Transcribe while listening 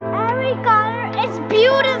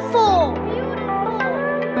beautiful.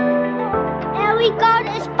 Every God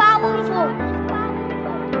is powerful.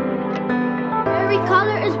 Every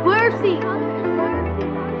color is worthy.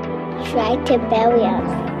 Try to bury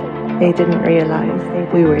us. They didn't realize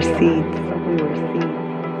we were seeds.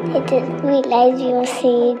 They didn't realize you were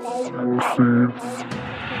seeds.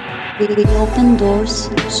 We open doors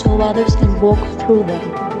so others can walk through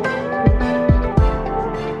them.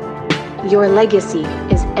 Your legacy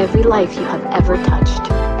is every life you have ever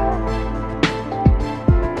touched.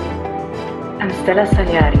 I'm Stella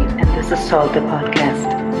Saliari, and this is Salt the Podcast.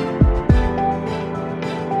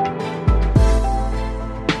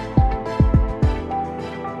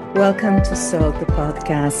 Welcome to Salt the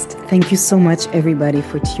Podcast. Thank you so much, everybody,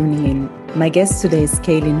 for tuning in. My guest today is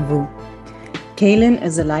Kaylin Vu. Kaylin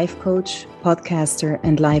is a life coach, podcaster,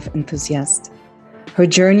 and life enthusiast. Her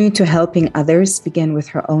journey to helping others began with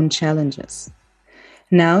her own challenges.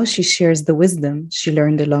 Now she shares the wisdom she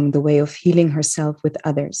learned along the way of healing herself with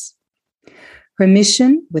others. Her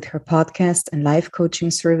mission with her podcast and life coaching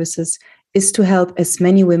services is to help as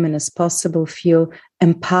many women as possible feel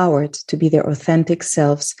empowered to be their authentic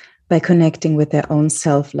selves by connecting with their own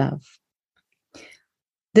self-love.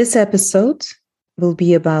 This episode will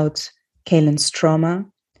be about Kaylin's trauma,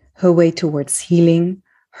 her way towards healing,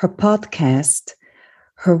 her podcast,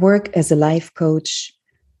 her work as a life coach.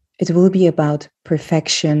 It will be about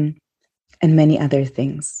perfection and many other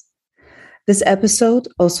things. This episode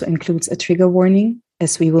also includes a trigger warning,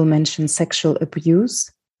 as we will mention sexual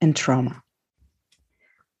abuse and trauma.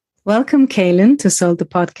 Welcome, Kaylin, to Salt the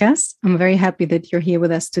Podcast. I'm very happy that you're here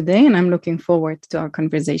with us today, and I'm looking forward to our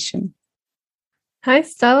conversation. Hi,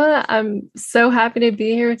 Stella. I'm so happy to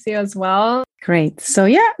be here with you as well. Great. So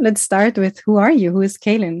let's start with who are you? Who is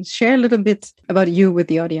Kaylin? Share a little bit about you with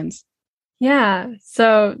the audience. Yeah.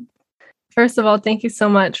 So first of all, thank you so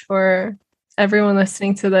much for everyone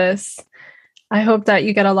listening to this. I hope that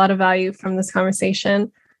you get a lot of value from this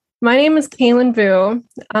conversation. My name is Kaylin Vu.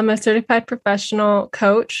 I'm a certified professional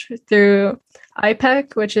coach through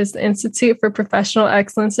IPEC, which is the Institute for Professional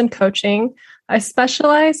Excellence in Coaching. I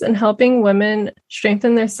specialize in helping women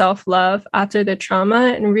strengthen their self-love after their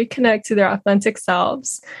trauma and reconnect to their authentic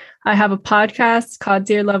selves. I have a podcast called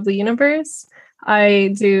Dear Lovely Universe.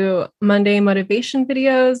 I do Monday motivation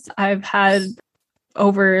videos. I've had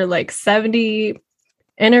over 70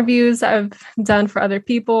 interviews I've done for other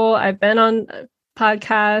people. I've been on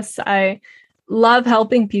podcasts. I love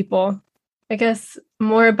helping people. I guess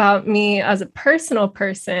more about me as a personal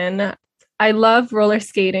person. I love roller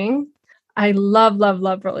skating. I love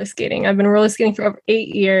roller skating. I've been roller skating for over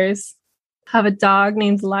 8 years. I have a dog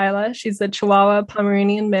named Lila. She's a Chihuahua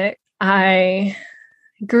Pomeranian mix. I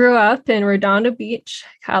grew up in Redondo Beach,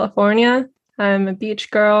 California. I'm a beach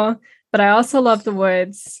girl, but I also love the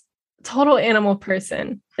woods. Total animal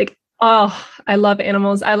person. I love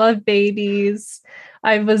animals. I love babies.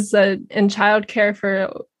 I was in childcare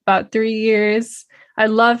for about 3 years. I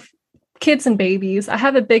love kids and babies. I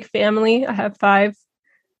have a big family. I have five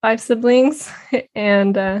siblings.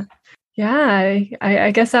 And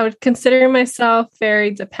I guess I would consider myself very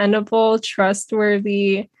dependable,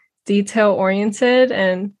 trustworthy, detail-oriented.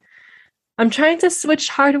 And I'm trying to switch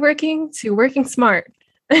hardworking to working smart.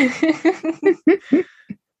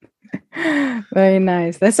 Very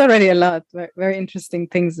nice. That's already a lot. Very interesting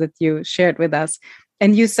things that you shared with us.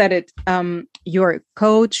 And you said it, you're a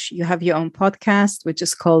coach, you have your own podcast, which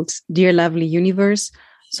is called Dear Lovely Universe.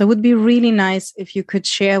 So it would be really nice if you could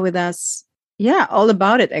share with us, all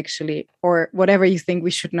about it actually, or whatever you think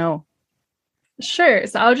we should know. Sure.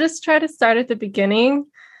 So I'll just try to start at the beginning.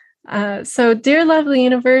 So Dear Lovely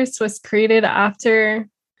Universe was created after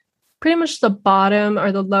pretty much the bottom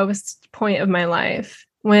or the lowest point of my life,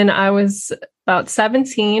 when I was about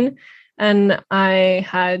 17 and I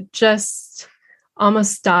had just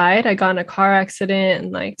almost died. I got in a car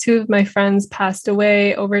accident and 2 of my friends passed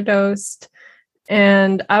away, overdosed.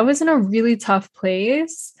 And I was in a really tough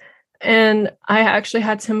place. And I actually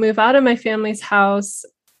had to move out of my family's house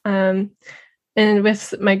and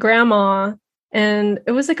with my grandma. And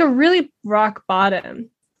it was a really rock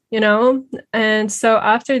bottom, And so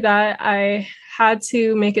after that, I had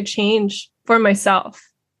to make a change for myself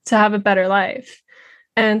to have a better life.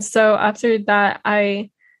 And so after that, I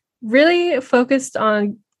really focused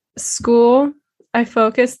on school. I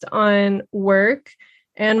focused on work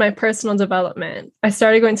and my personal development. I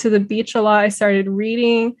started going to the beach a lot. I started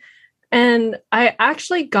reading, and I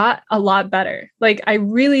actually got a lot better. I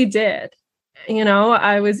really did.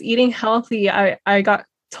 I was eating healthy. I got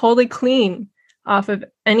totally clean off of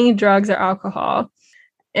any drugs or alcohol.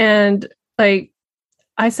 And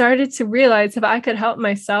I started to realize if I could help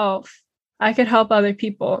myself, I could help other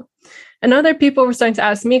people. And other people were starting to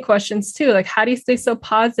ask me questions too, like, how do you stay so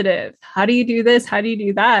positive? How do you do this? How do you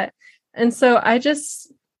do that? And so I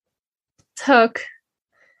just took,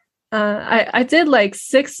 I did like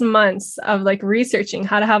 6 months of like researching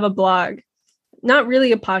how to have a blog, not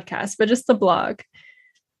really a podcast, but just a blog.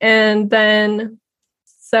 And then,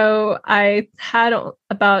 so I had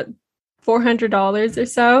about $400 or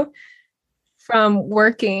so from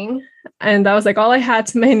working. And that was like all I had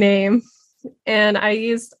to my name. And I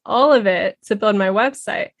used all of it to build my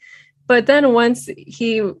website. But then once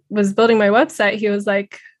he was building my website, he was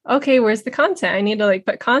like, okay, where's the content? I need to like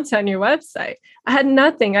put content on your website. I had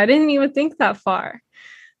nothing. I didn't even think that far.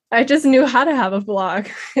 I just knew how to have a blog.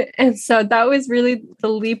 And so that was really the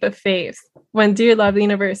leap of faith when Do You Love the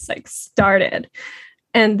Universe like started.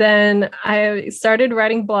 And then I started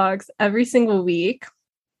writing blogs every single week.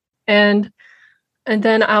 And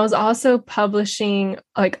then I was also publishing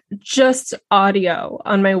like just audio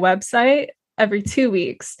on my website every 2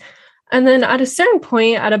 weeks. And then at a certain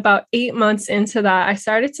point, at about 8 months into that, I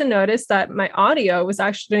started to notice that my audio was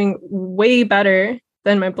actually doing way better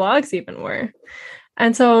than my blogs even were.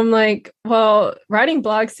 And so I'm like, well, writing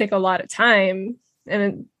blogs take a lot of time.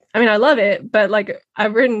 And I mean, I love it, but like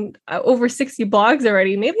I've written over 60 blogs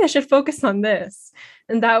already. Maybe I should focus on this.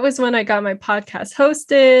 And that was when I got my podcast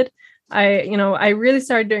hosted. I really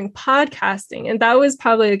started doing podcasting, and that was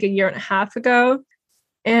probably like a year and a half ago.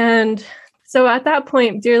 And so at that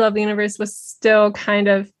point, Dear Love the Universe was still kind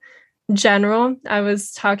of general. I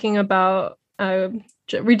was talking about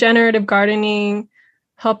regenerative gardening,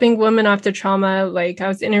 helping women after trauma. Like I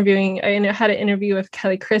had an interview with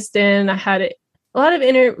Kelly Kristen. I had a lot of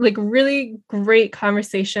really great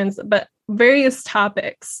conversations, but various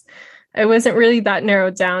topics. I wasn't really that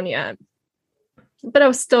narrowed down yet, but I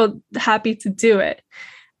was still happy to do it.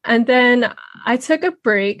 And then I took a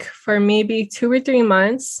break for maybe 2 or 3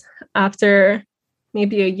 months after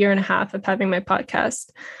maybe a year and a half of having my podcast.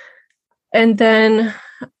 And then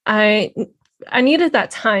I needed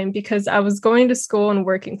that time because I was going to school and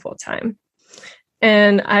working full time.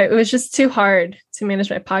 And it was just too hard to manage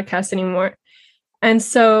my podcast anymore. And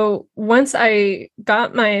so once I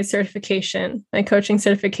got my certification, my coaching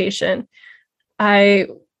certification, I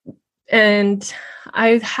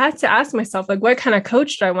had to ask myself, like, what kind of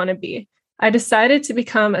coach do I want to be? I decided to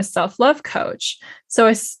become a self-love coach. So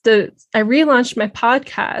I relaunched my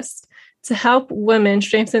podcast to help women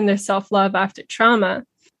strengthen their self-love after trauma.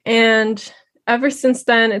 And ever since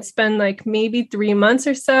then, it's been like maybe 3 months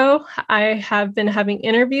or so, I have been having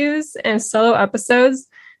interviews and solo episodes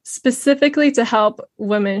specifically to help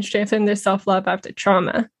women strengthen their self-love after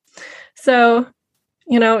trauma. So,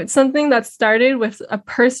 it's something that started with a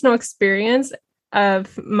personal experience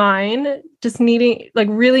of mine, just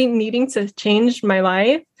really needing to change my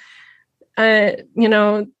life, and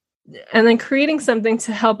then creating something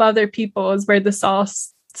to help other people is where this all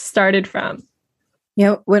started from.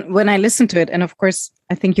 Yeah, when I listen to it, and of course,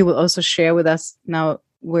 I think you will also share with us now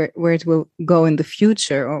where it will go in the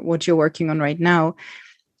future or what you're working on right now.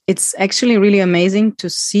 It's actually really amazing to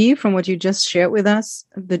see from what you just shared with us,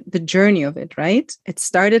 the journey of it, right? It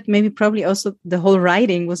started probably also the whole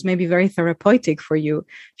writing was maybe very therapeutic for you.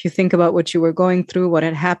 If you think about what you were going through, what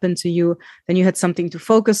had happened to you, then you had something to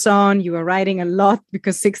focus on. You were writing a lot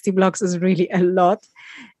because 60 blogs is really a lot.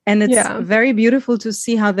 And it's very beautiful to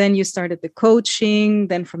see how then you started the coaching,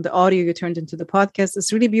 then from the audio you turned into the podcast.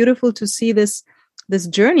 It's really beautiful to see this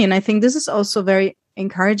journey. And I think this is also very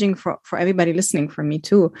encouraging for everybody listening, for me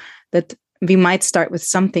too, that we might start with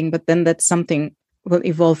something, but then that something will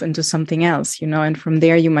evolve into something else, and from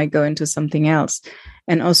there you might go into something else.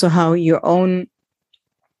 And also how your own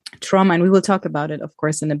trauma, and we will talk about it, of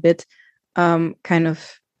course, in a bit, kind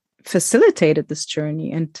of facilitated this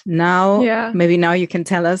journey. And now, maybe now you can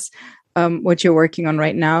tell us what you're working on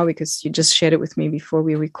right now, because you just shared it with me before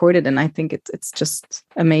we recorded, and I think it's just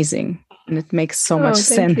amazing, and it makes so much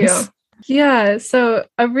sense. You. Yeah. So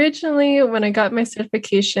originally when I got my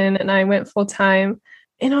certification and I went full time,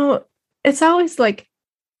 it's always like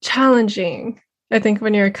challenging, I think,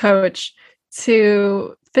 when you're a coach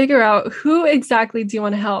to figure out who exactly do you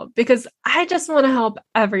want to help, because I just want to help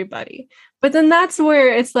everybody. But then that's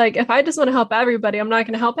where it's like, if I just want to help everybody, I'm not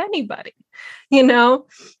going to help anybody, And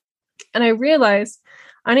I realized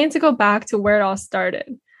I need to go back to where it all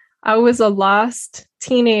started. I was a lost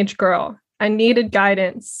teenage girl. I needed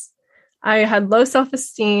guidance. I had low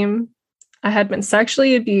self-esteem. I had been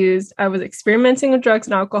sexually abused. I was experimenting with drugs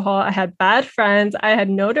and alcohol. I had bad friends. I had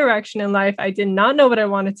no direction in life. I did not know what I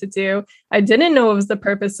wanted to do. I didn't know what was the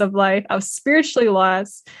purpose of life. I was spiritually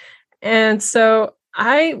lost. And so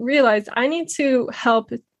I realized I need to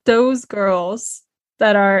help those girls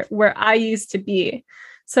that are where I used to be.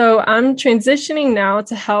 So I'm transitioning now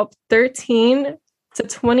to help 13 to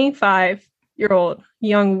 25-year-old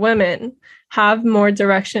young women have more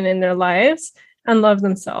direction in their lives and love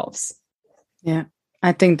themselves. Yeah,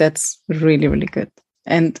 I think that's really, really good.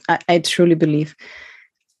 And I truly believe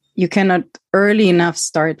you cannot early enough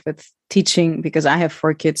start with teaching, because I have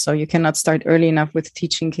 4 kids, so you cannot start early enough with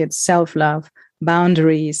teaching kids self-love,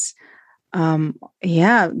 boundaries.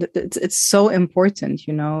 It's so important,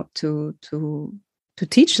 to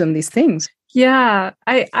teach them these things. Yeah,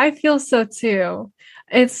 I feel so too.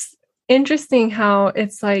 It's interesting how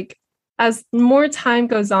it's like, as more time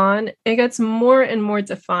goes on, it gets more and more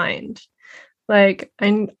defined. Like,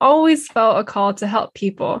 I always felt a call to help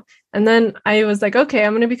people. And then I was like, okay,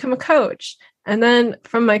 I'm going to become a coach. And then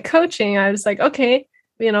from my coaching, I was like, okay,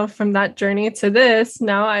 from that journey to this,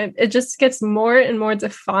 now it just gets more and more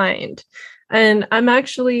defined. And I'm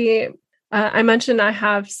actually, I mentioned I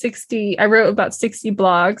wrote about 60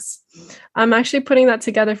 blogs. I'm actually putting that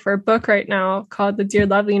together for a book right now called the Dear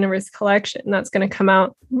Lovely Universe Collection. That's going to come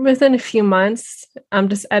out within a few months. I'm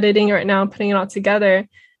just editing right now, putting it all together.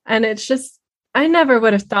 And it's just, I never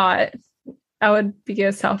would have thought I would be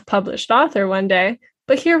a self-published author one day,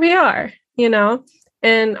 but here we are,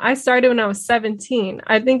 and I started when I was 17.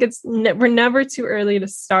 I think we're never too early to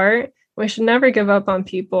start. We should never give up on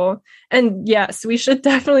people. And yes, we should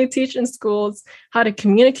definitely teach in schools how to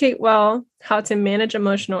communicate well, how to manage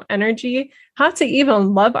emotional energy, how to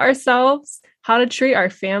even love ourselves, how to treat our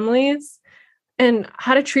families, and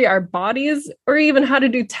how to treat our bodies, or even how to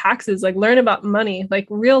do taxes, like learn about money, like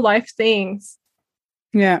real life things.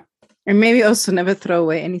 Yeah. And maybe also never throw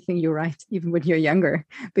away anything you write, even when you're younger,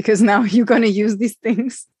 because now you're going to use these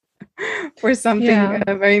things for something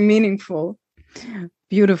very meaningful.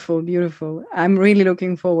 Beautiful, beautiful. I'm really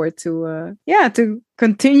looking forward to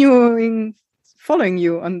continuing following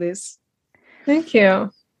you on this. Thank you.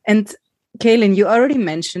 And Kaylin, you already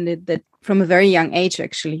mentioned it, that from a very young age,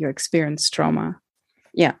 actually, you experienced trauma.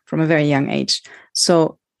 Yeah, from a very young age.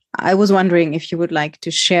 So I was wondering if you would like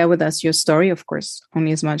to share with us your story, of course,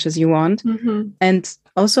 only as much as you want, and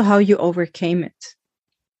also how you overcame it.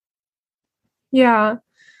 Yeah.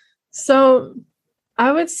 So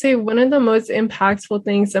I would say one of the most impactful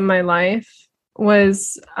things in my life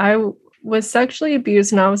was I was sexually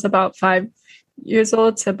abused when I was about 5 years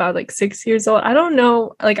old to about 6 years old. I don't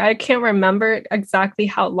know, I can't remember exactly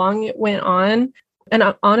how long it went on.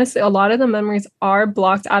 And honestly, a lot of the memories are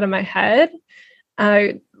blocked out of my head.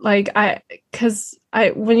 Because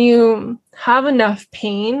when you have enough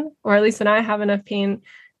pain, or at least when I have enough pain,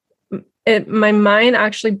 my mind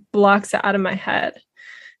actually blocks it out of my head.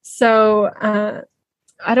 So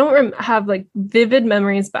I don't have vivid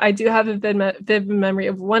memories, but I do have a vivid memory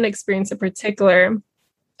of one experience in particular.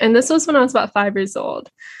 And this was when I was about 5 years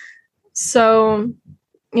old. So,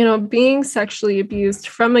 being sexually abused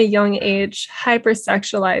from a young age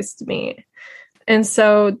hypersexualized me. And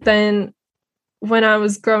so then when I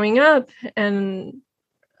was growing up and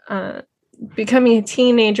becoming a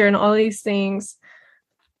teenager and all these things,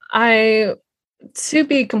 to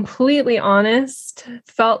be completely honest,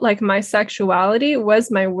 felt like my sexuality was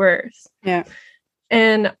my worth. Yeah.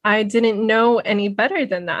 And I didn't know any better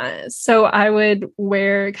than that. So I would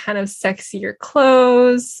wear kind of sexier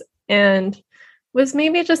clothes and was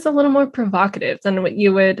maybe just a little more provocative than what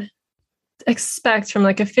you would expect from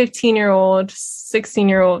a 15-year-old,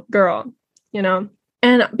 16-year-old girl, And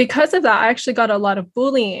because of that, I actually got a lot of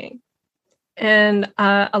bullying. And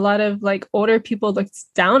a lot of older people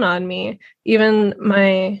looked down on me, and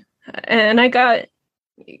I got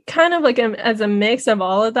kind of as a mix of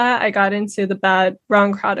all of that, I got into the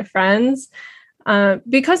wrong crowd of friends.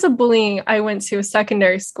 Because of bullying, I went to a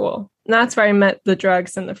secondary school, and that's where I met the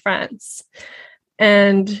drugs and the friends.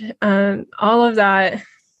 And all of that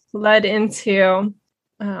led into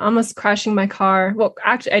almost crashing my car. Well,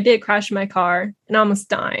 actually, I did crash my car and almost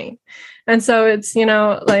dying. And so it's,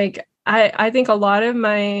 I think a lot of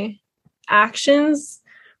my actions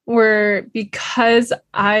were because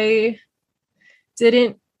I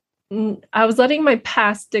was letting my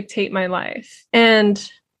past dictate my life.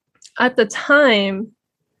 And at the time,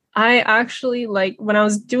 I actually when I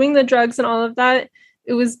was doing the drugs and all of that,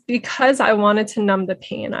 it was because I wanted to numb the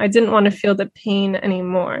pain. I didn't want to feel the pain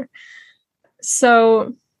anymore.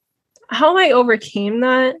 So how I overcame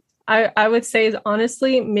that, I would say, is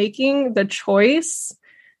honestly making the choice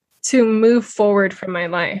to move forward from my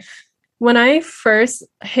life. When I first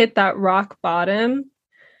hit that rock bottom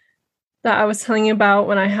that I was telling you about,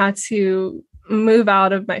 when I had to move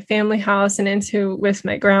out of my family house and with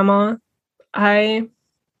my grandma, I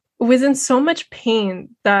was in so much pain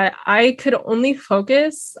that I could only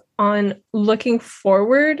focus on looking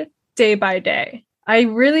forward day by day. I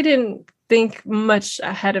really didn't think much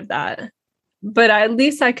ahead of that, but at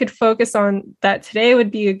least I could focus on that today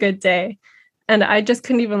would be a good day. And I just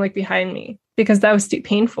couldn't even look behind me because that was too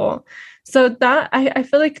painful. So that I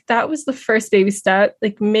feel like that was the first baby step,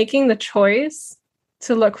 like making the choice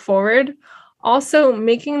to look forward. Also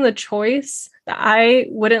making the choice that I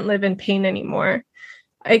wouldn't live in pain anymore.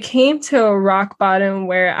 I came to a rock bottom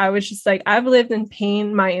where I was just like, I've lived in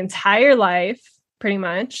pain my entire life, pretty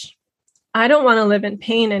much. I don't want to live in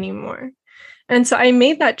pain anymore. And so I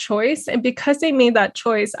made that choice. And because I made that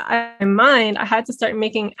choice, in mind, I had to start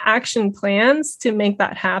making action plans to make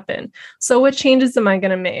that happen. So what changes am I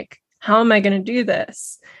going to make? How am I going to do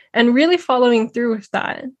this? And really following through with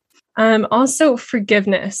that. Also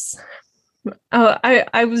forgiveness.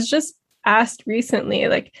 I was just asked recently,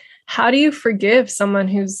 like, how do you forgive someone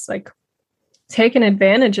who's like taken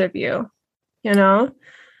advantage of you, you know?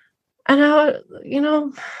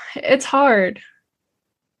 And it's hard.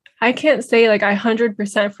 I can't say like I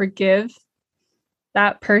 100% forgive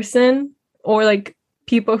that person or like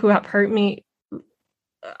people who have hurt me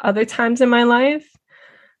other times in my life.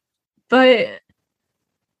 But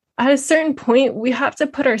at a certain point, we have to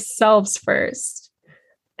put ourselves first,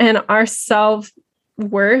 and our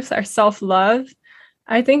self-worth, our self-love.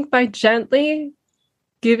 I think by gently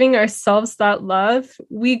giving ourselves that love,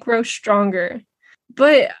 we grow stronger.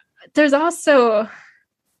 But there's also,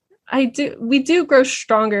 we do grow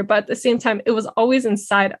stronger, but at the same time, it was always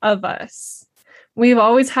inside of us. We've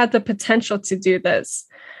always had the potential to do this.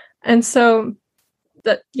 And so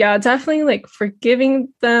definitely like forgiving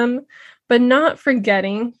them, but not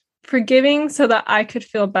forgetting, forgiving so that I could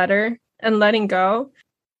feel better and letting go.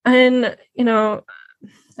 And,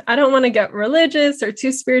 I don't want to get religious or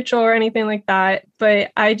too spiritual or anything like that,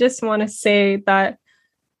 but I just want to say that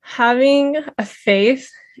having a faith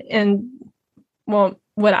in, what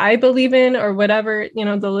I believe in or whatever,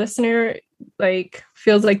 the listener like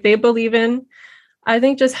feels like they believe in, I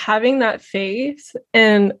think just having that faith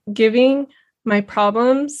and giving my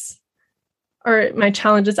problems or my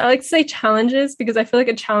challenges, I like to say challenges because I feel like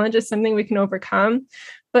a challenge is something we can overcome.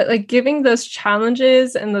 But like giving those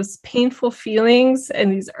challenges and those painful feelings and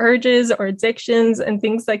these urges or addictions and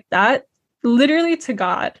things like that, literally to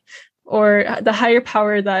God or the higher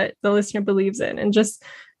power that the listener believes in, and just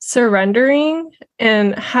surrendering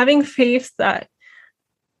and having faith that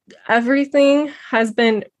everything has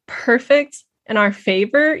been perfect in our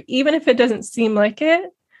favor, even if it doesn't seem like it.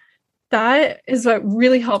 That is what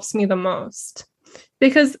really helps me the most.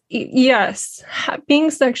 Because yes,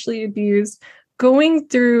 being sexually abused, going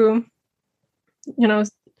through,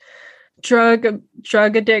 drug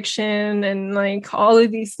addiction and like all of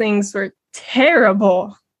these things were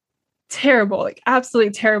terrible, like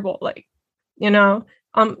absolutely terrible. Like, I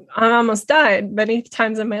almost died many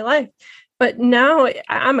times in my life, but now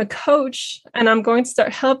I'm a coach and I'm going to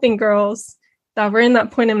start helping girls that were in that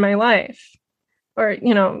point in my life, or,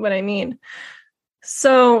 what I mean?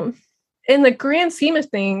 So in the grand scheme of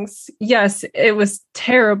things, yes, it was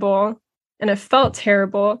terrible. And it felt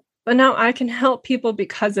terrible, but now I can help people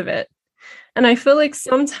because of it. And I feel like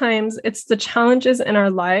sometimes it's the challenges in our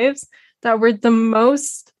lives that were the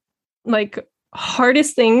most like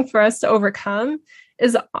hardest thing for us to overcome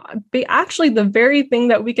is actually the very thing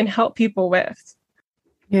that we can help people with.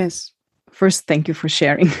 Yes. First, thank you for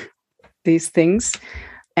sharing these things.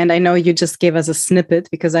 And I know you just gave us a snippet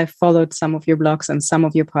because I followed some of your blogs and some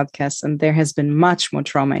of your podcasts, and there has been much more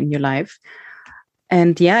trauma in your life.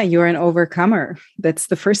 And you're an overcomer. That's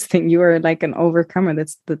the first thing. You are like an overcomer.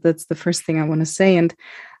 That's the first thing I want to say. And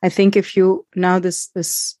I think if you now this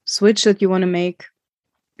switch that you want to make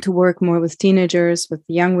to work more with teenagers, with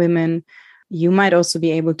young women, you might also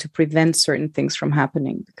be able to prevent certain things from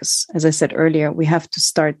happening. Because as I said earlier, we have to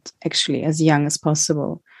start actually as young as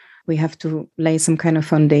possible. We have to lay some kind of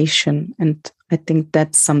foundation. And I think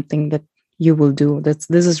that's something that you will do. This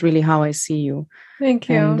is really how I see you. Thank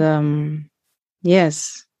you. And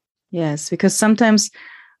yes, because sometimes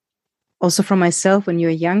also for myself, when you're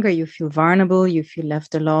younger, you feel vulnerable, you feel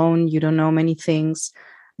left alone, you don't know many things.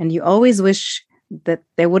 And you always wish that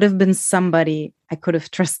there would have been somebody I could have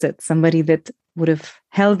trusted, somebody that would have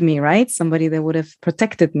held me, right? Somebody that would have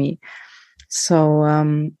protected me.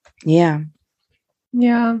 So, Yeah.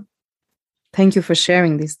 Thank you for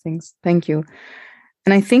sharing these things. Thank you.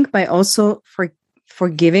 And I think by also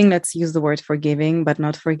forgiving, let's use the word forgiving, but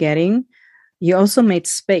not forgetting, you also made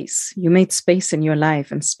space. You made space in your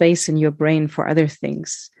life and space in your brain for other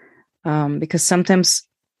things. Because sometimes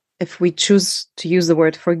if we choose to use the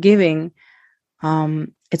word forgiving,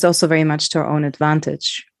 it's also very much to our own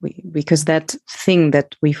advantage. Because that thing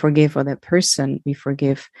that we forgive, or that person we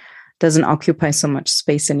forgive, doesn't occupy so much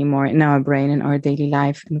space anymore in our brain, in our daily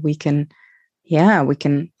life. And we can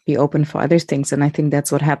be open for other things. And I think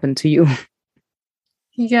that's what happened to you.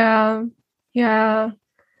 Yeah. Yeah.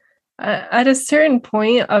 At a certain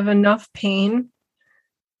point of enough pain,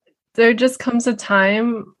 there just comes a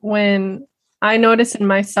time when I notice in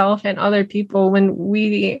myself and other people, when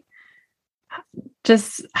we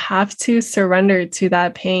just have to surrender to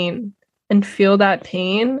that pain and feel that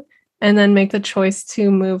pain, and then make the choice to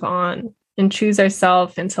move on and choose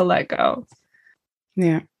ourselves and to let go.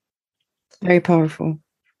 Yeah. Very powerful.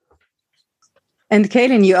 And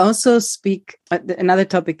Kaylin, you also speak, another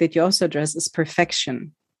topic that you also address is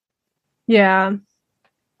perfection. Yeah.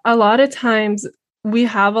 A lot of times we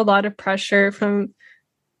have a lot of pressure from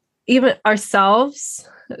even ourselves,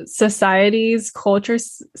 societies, culture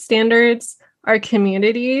standards, our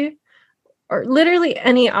community, or literally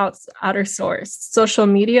any outer source, social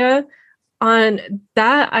media, on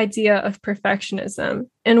that idea of perfectionism.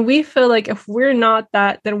 And we feel like if we're not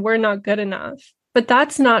that, then we're not good enough. But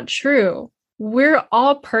that's not true. We're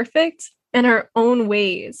all perfect in our own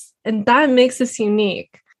ways. And that makes us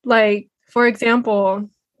unique. Like, for example,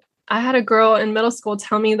 I had a girl in middle school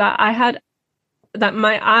tell me that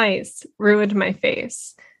my eyes ruined my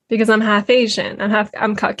face because I'm half Asian.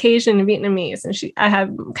 I'm Caucasian and Vietnamese, and I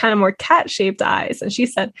have kind of more cat-shaped eyes. And she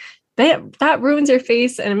said, that ruins your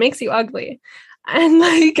face and it makes you ugly. And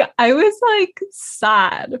like, I was like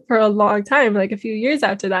sad for a long time, like a few years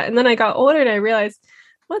after that. And then I got older and I realized,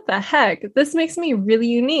 what the heck? This makes me really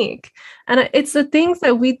unique. And it's the things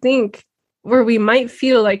that we think where we might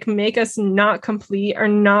feel like make us not complete or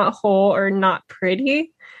not whole or not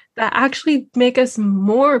pretty, that actually make us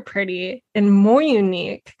more pretty and more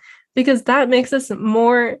unique, because that makes us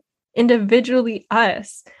more individually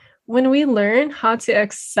us. When we learn how to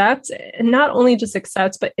accept, and not only just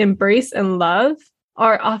accept, but embrace and love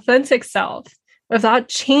our authentic self without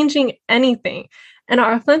changing anything. And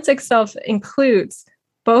our authentic self includes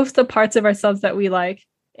both the parts of ourselves that we like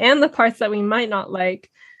and the parts that we might not like.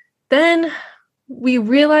 Then we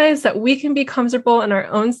realize that we can be comfortable in our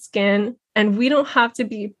own skin, and we don't have to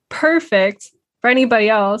be perfect for anybody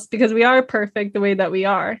else, because we are perfect the way that we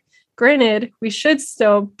are. Granted, we should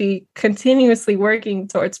still be continuously working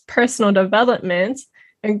towards personal development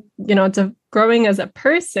and, growing as a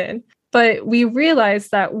person. But we realize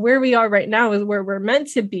that where we are right now is where we're meant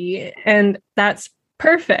to be, and that's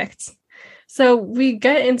perfect. So we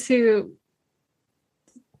get into,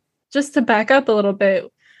 just to back up a little bit,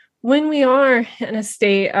 when we are in a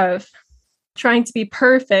state of trying to be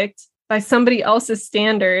perfect by somebody else's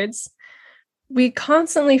standards, we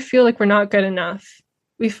constantly feel like we're not good enough.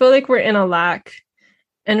 We feel like we're in a lack,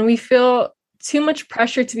 and we feel too much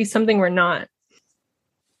pressure to be something we're not.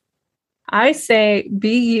 I say,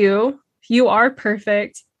 be you. You are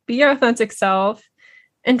perfect. Be your authentic self,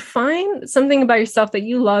 and find something about yourself that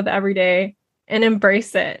you love every day and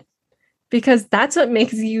embrace it, because that's what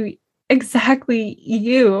makes you exactly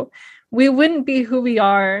you. We wouldn't be who we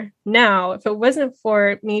are now if it wasn't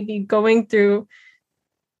for maybe going through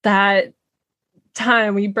that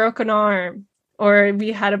time we broke an arm, or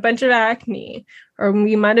we had a bunch of acne, or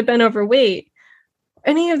we might have been overweight.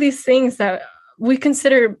 Any of these things that we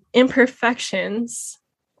consider imperfections,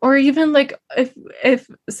 or even like if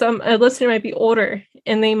a listener might be older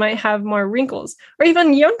and they might have more wrinkles, or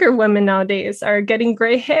even younger women nowadays are getting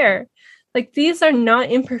gray hair. Like, these are not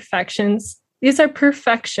imperfections. These are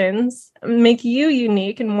perfections. Make you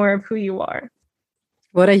unique and more of who you are.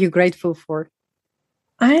 What are you grateful for?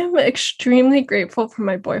 I am extremely grateful for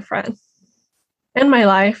my boyfriend and my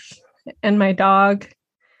life and my dog,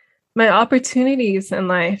 my opportunities in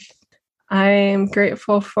life. I am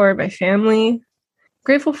grateful for my family,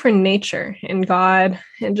 grateful for nature and God,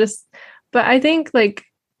 but I think like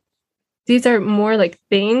these are more like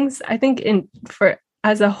things. I think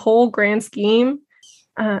as a whole grand scheme,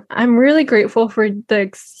 I'm really grateful for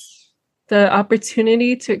the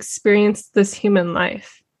opportunity to experience this human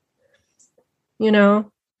life.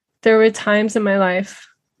 There were times in my life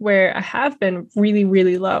where I have been really,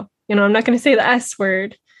 really low. I'm not going to say the S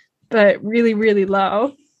word, but really, really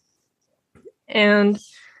low. And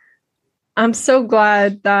I'm so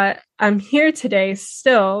glad that I'm here today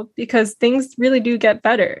still, because things really do get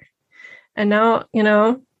better. And now,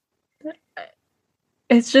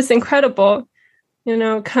 it's just incredible,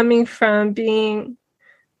 coming from being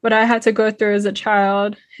what I had to go through as a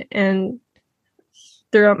child and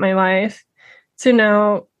throughout my life, to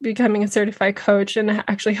now becoming a certified coach and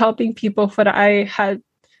actually helping people what I had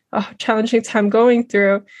a challenging time going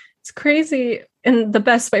through. It's crazy in the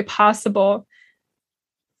best way possible.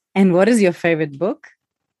 And what is your favorite book?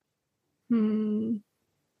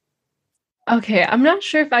 Okay, I'm not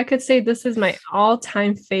sure if I could say this is my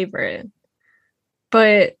all-time favorite,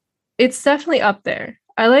 but it's definitely up there.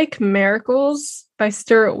 I like Miracles by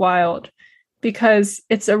Stuart Wilde because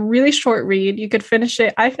it's a really short read. You could finish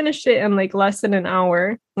it. I finished it in like less than an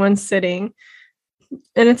hour, one sitting.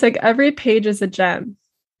 And it's like every page is a gem.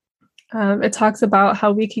 It talks about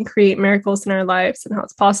how we can create miracles in our lives and how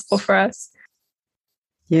it's possible for us.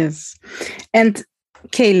 Yes. And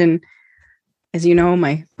Kaylin, as you know,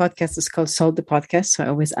 my podcast is called Salt the Podcast. So I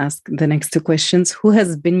always ask the next two questions. Who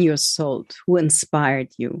has been your salt? Who inspired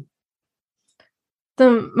you?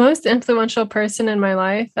 The most influential person in my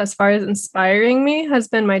life, as far as inspiring me, has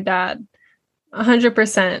been my dad,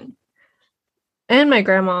 100%, and my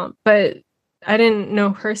grandma. But I didn't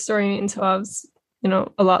know her story until I was,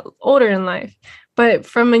 a lot older in life. But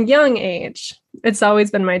from a young age, it's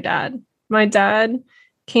always been my dad. My dad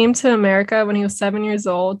came to America when he was 7 years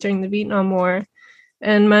old during the Vietnam War.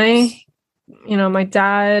 And my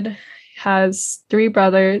dad has 3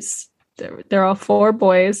 brothers. They're all 4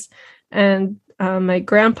 boys. And my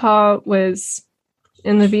grandpa was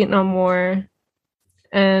in the Vietnam War.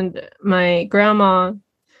 And my grandma,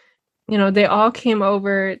 they all came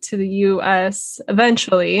over to the U.S.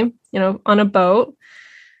 eventually, on a boat.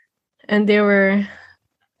 And they were,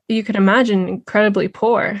 you could imagine, incredibly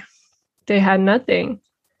poor. They had nothing.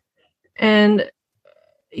 And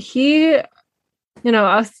he,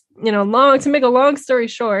 to make a long story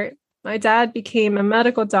short, my dad became a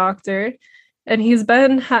medical doctor, and he's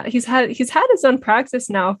had his own practice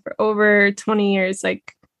now for over 20 years.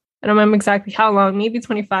 Like, I don't remember exactly how long, maybe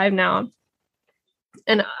 25 now.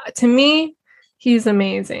 And to me, he's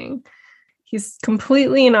amazing. He's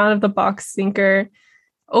completely an out of the box thinker,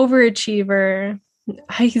 overachiever.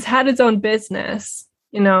 He's had his own business,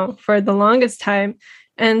 for the longest time.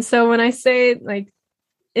 And so when I say like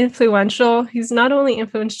influential, he's not only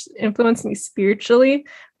influenced me spiritually,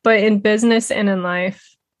 but in business and in life,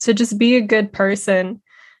 to just be a good person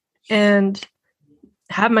and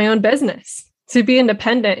have my own business, to be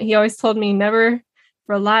independent. He always told me never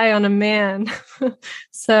rely on a man.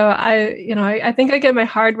 So I think I get my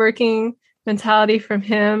hardworking mentality from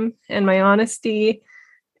him, and my honesty,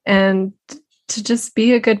 and to just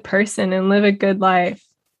be a good person and live a good life.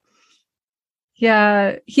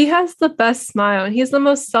 Yeah, he has the best smile, and he's the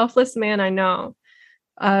most selfless man I know.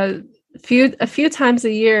 A few times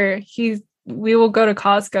a year, we will go to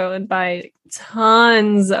Costco and buy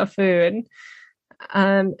tons of food.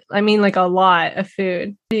 Like a lot of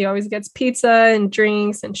food. He always gets pizza and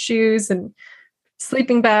drinks and shoes and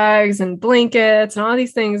sleeping bags and blankets and all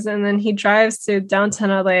these things. And then he drives to downtown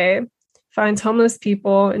LA, finds homeless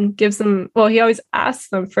people and gives them, well, he always asks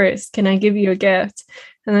them first, can I give you a gift?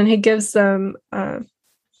 And then he gives them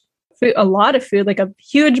food, a lot of food, like a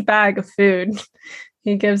huge bag of food.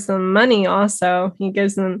 He gives them money also. He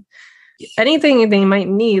gives them anything they might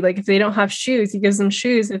need. Like if they don't have shoes, he gives them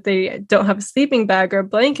shoes. If they don't have a sleeping bag or a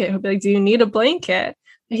blanket, he'll be like, do you need a blanket?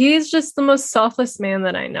 He's just the most selfless man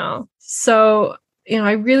that I know. So,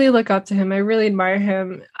 I really look up to him. I really admire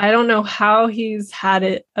him. I don't know how he's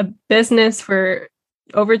had a business for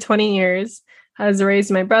over 20 years, has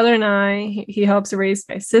raised my brother and I. He helps raise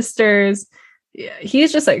my sisters.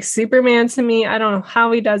 He's just like Superman to me. I don't know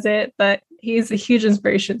how he does it, but he's a huge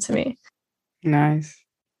inspiration to me. Nice.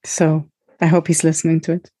 So I hope he's listening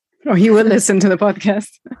to it, or he will listen to the podcast.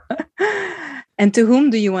 And to whom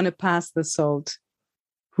do you want to pass the salt?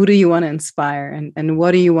 Who do you want to inspire? And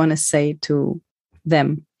what do you want to say to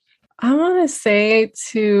them? I want to say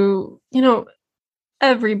to,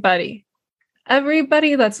 everybody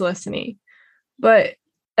that's listening, but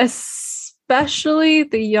especially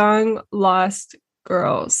the young, lost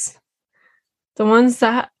girls, the ones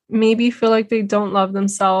that maybe feel like they don't love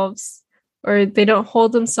themselves, or they don't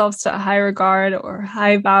hold themselves to a high regard or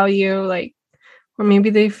high value, or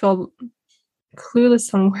maybe they feel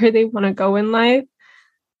clueless on where they want to go in life.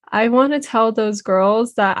 I want to tell those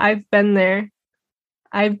girls that I've been there.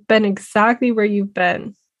 I've been exactly where you've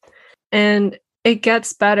been, and it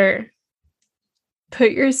gets better.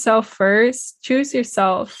 Put yourself first, choose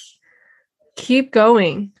yourself, keep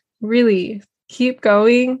going, really keep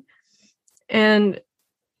going, and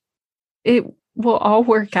it will all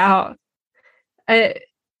work out.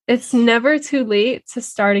 It's never too late to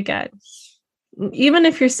start again. Even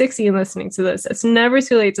if you're 60 and listening to this, it's never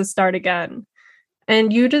too late to start again.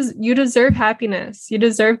 And you deserve happiness. You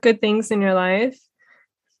deserve good things in your life.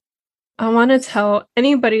 I want to tell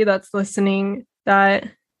anybody that's listening that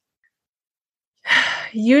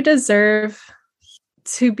you deserve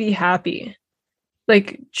to be happy.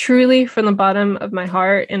 like truly from the bottom of my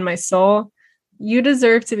heart and my soul, you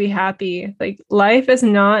deserve to be happy. Like life is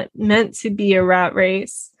not meant to be a rat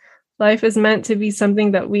race. Life is meant to be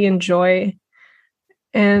something that we enjoy.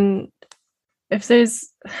 And if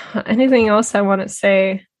there's anything else I want to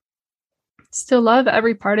say, still love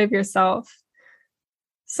every part of yourself.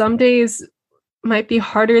 Some days might be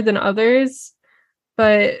harder than others,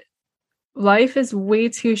 but life is way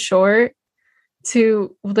too short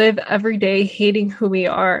to live every day hating who we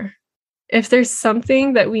are. If there's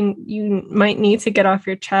something that you might need to get off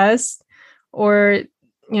your chest or,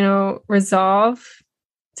 resolve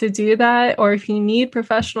to do that, or if you need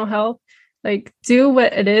professional help, like do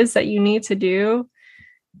what it is that you need to do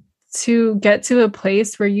to get to a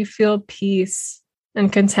place where you feel peace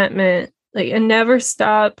and contentment, like, and never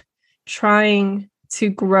stop trying to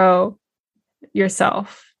grow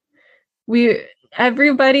yourself.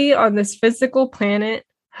 Everybody on this physical planet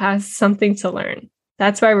has something to learn.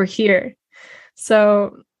 That's why we're here.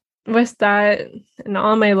 So with that and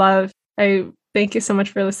all my love, I thank you so much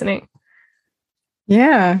for listening.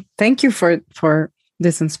 Yeah, thank you for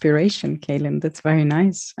this inspiration, Kaylin. That's very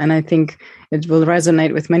nice. And I think it will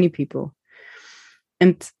resonate with many people.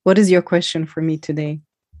 And what is your question for me today?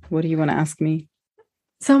 What do you want to ask me?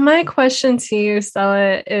 So my question to you,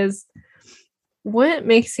 Stella, is what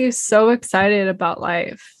makes you so excited about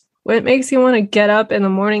life? What makes you want to get up in the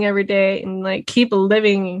morning every day and like keep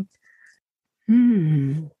living?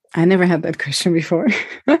 I never had that question before.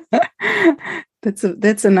 That's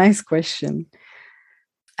a nice question.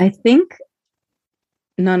 I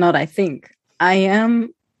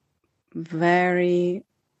am very,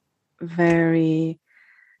 very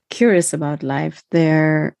curious about life.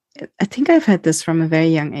 I think I've had this from a very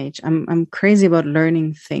young age. I'm crazy about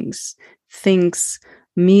learning things,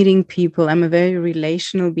 meeting people. I'm a very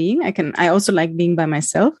relational being. I also like being by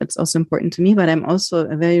myself. It's also important to me, but I'm also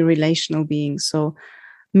a very relational being. So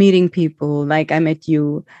meeting people, like I met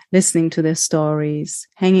you, listening to their stories,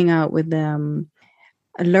 hanging out with them,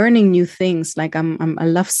 learning new things. Like I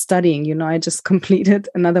love studying. I just completed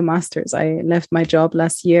another master's. I left my job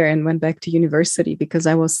last year and went back to university because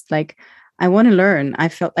I was like, I want to learn. I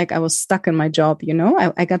felt like I was stuck in my job.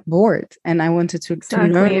 I got bored and I wanted to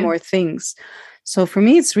learn more things. So for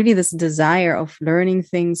me, it's really this desire of learning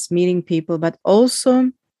things, meeting people, but also,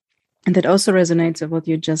 and that also resonates with what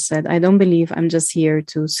you just said. I don't believe I'm just here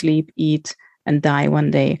to sleep, eat, and die one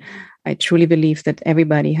day. I truly believe that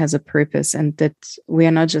everybody has a purpose and that we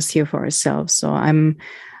are not just here for ourselves. So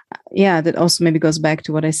that also maybe goes back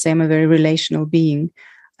to what I say. I'm a very relational being.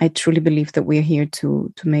 I truly believe that we're here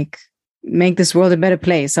to make this world a better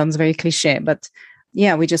place. Sounds very cliche, but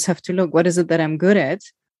yeah, we just have to look, what is it that I'm good at?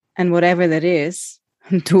 And whatever that is,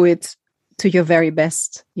 do it to your very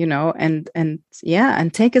best, and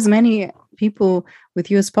take as many people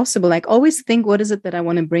with you as possible. Like always think, what is it that I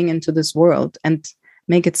want to bring into this world and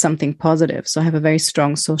make it something positive. So I have a very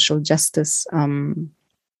strong social justice cause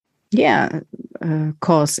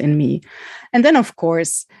in me. And then, of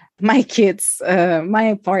course, my kids,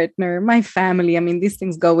 my partner, my family. I mean, these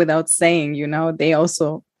things go without saying, they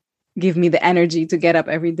also give me the energy to get up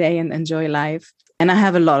every day and enjoy life. And I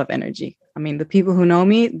have a lot of energy. I mean, the people who know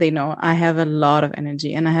me, they know I have a lot of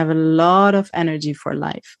energy and I have a lot of energy for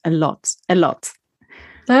life. A lot.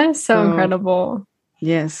 That is so incredible.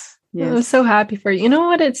 Yes. I'm so happy for you. You know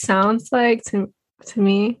what it sounds like to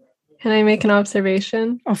me? Can I make an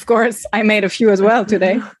observation? Of course. I made a few as well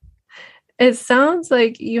today. It sounds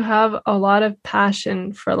like you have a lot of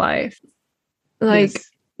passion for life. Like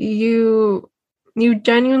you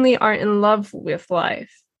genuinely are in love with life.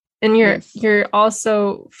 And you're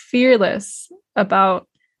also fearless about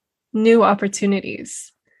new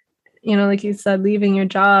opportunities. Like you said, leaving your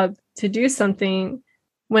job to do something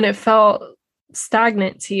when it felt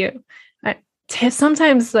stagnant to you.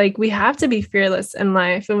 Sometimes like we have to be fearless in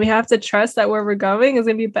life and we have to trust that where we're going is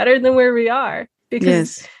going to be better than where we are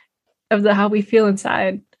because of how we feel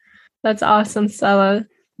inside. That's awesome, Stella.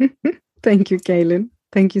 Thank you, Kaylin.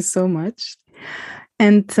 Thank you so much.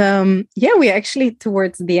 And we're actually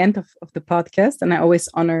towards the end of the podcast, and I always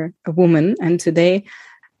honor a woman. And today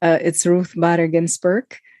it's Ruth Bader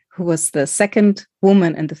Ginsburg, who was the second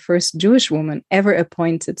woman and the first Jewish woman ever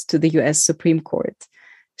appointed to the US Supreme Court.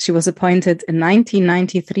 She was appointed in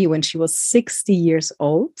 1993 when she was 60 years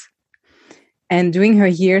old. And during her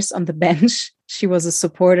years on the bench, she was a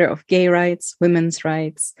supporter of gay rights, women's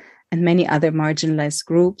rights, and many other marginalized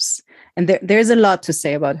groups. And there's a lot to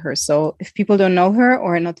say about her. So if people don't know her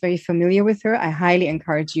or are not very familiar with her, I highly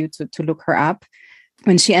encourage you to look her up.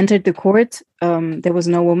 When she entered the court, there was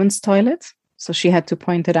no women's toilet. So she had to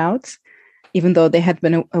point it out. even though they had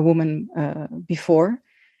been a woman before.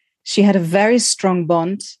 She had a very strong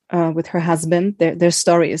bond with her husband. Their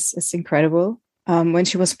story is incredible. When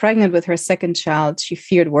she was pregnant with her second child, she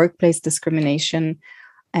feared workplace discrimination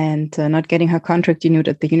and not getting her contract renewed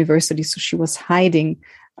at the university. So she was hiding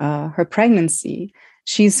her pregnancy.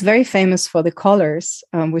 She's very famous for the collars,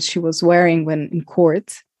 which she was wearing when in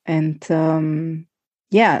court. And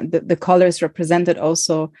the collars represented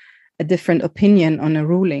also a different opinion on a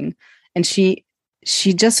ruling. And she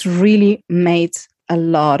just really made a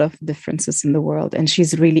lot of differences in the world. And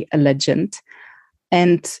she's really a legend.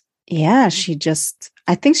 And yeah,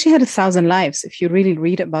 I think she had 1,000 lives if you really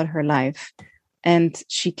read about her life. And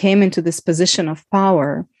she came into this position of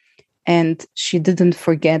power and she didn't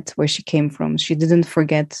forget where she came from. She didn't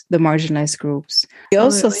forget the marginalized groups. She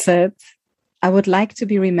also said, I would like to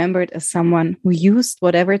be remembered as someone who used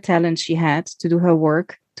whatever talent she had to do her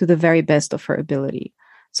work to the very best of her ability.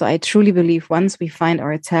 So I truly believe once we find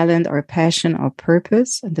our talent, our passion, our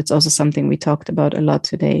purpose, and that's also something we talked about a lot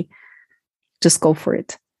today, just go for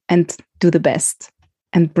it and do the best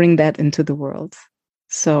and bring that into the world.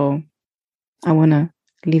 So I want to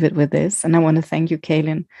leave it with this. And I want to thank you,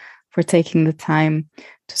 Kaylin, for taking the time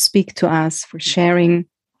to speak to us, for sharing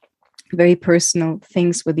very personal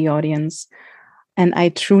things with the audience. And I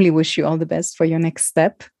truly wish you all the best for your next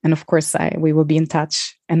step. And of course, we will be in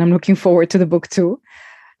touch. And I'm looking forward to the book too.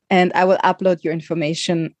 And I will upload your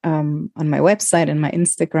information on my website and my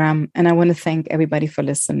Instagram. And I want to thank everybody for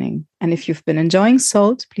listening. And if you've been enjoying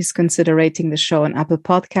Salt, please consider rating the show on Apple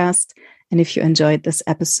Podcast. And if you enjoyed this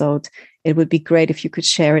episode, it would be great if you could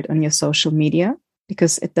share it on your social media,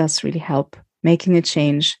 because it does really help making a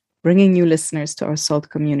change, bringing new listeners to our Salt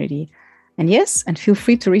community. And yes, and feel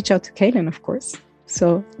free to reach out to Kaylin, of course.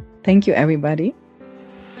 So thank you, everybody.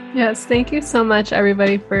 Yes, thank you so much,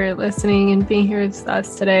 everybody, for listening and being here with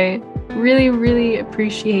us today. Really, really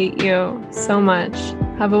appreciate you so much.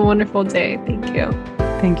 Have a wonderful day. Thank you.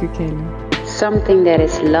 Thank you, Kaylin. Something that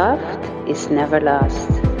is loved is never lost.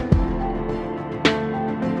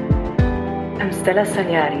 I'm Stella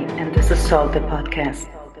Sagliari, and this is Salt the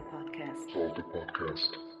Podcast. Salt the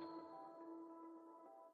Podcast.